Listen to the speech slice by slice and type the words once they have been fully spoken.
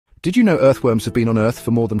Did you know earthworms have been on Earth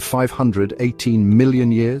for more than 518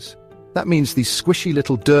 million years? That means these squishy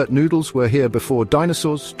little dirt noodles were here before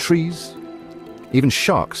dinosaurs, trees, even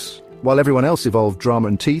sharks. While everyone else evolved drama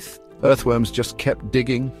and teeth, earthworms just kept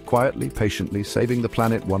digging, quietly, patiently, saving the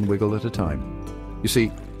planet one wiggle at a time. You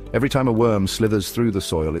see, every time a worm slithers through the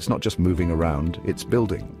soil, it's not just moving around, it's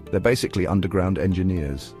building. They're basically underground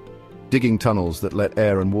engineers, digging tunnels that let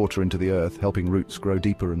air and water into the earth, helping roots grow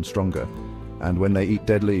deeper and stronger. And when they eat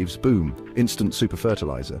dead leaves, boom, instant super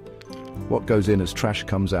fertilizer. What goes in as trash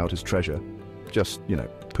comes out as treasure. Just,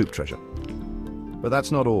 poop treasure. But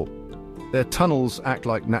that's not all. Their tunnels act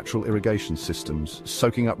like natural irrigation systems,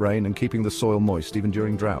 soaking up rain and keeping the soil moist even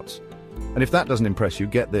during droughts. And if that doesn't impress you,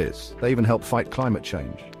 get this. They even help fight climate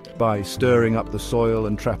change. By stirring up the soil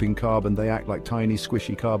and trapping carbon, they act like tiny,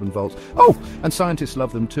 squishy carbon vaults. Oh, and scientists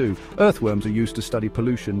love them too. Earthworms are used to study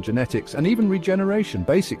pollution, genetics, and even regeneration.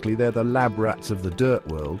 Basically, they're the lab rats of the dirt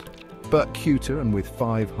world, but cuter and with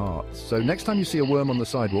 5 hearts. So next time you see a worm on the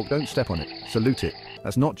sidewalk, don't step on it. Salute it.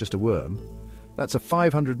 That's not just a worm. That's a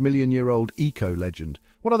 500-million-year-old eco-legend.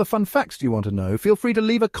 What other fun facts do you want to know? Feel free to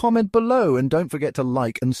leave a comment below, and don't forget to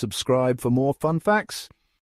like and subscribe for more fun facts.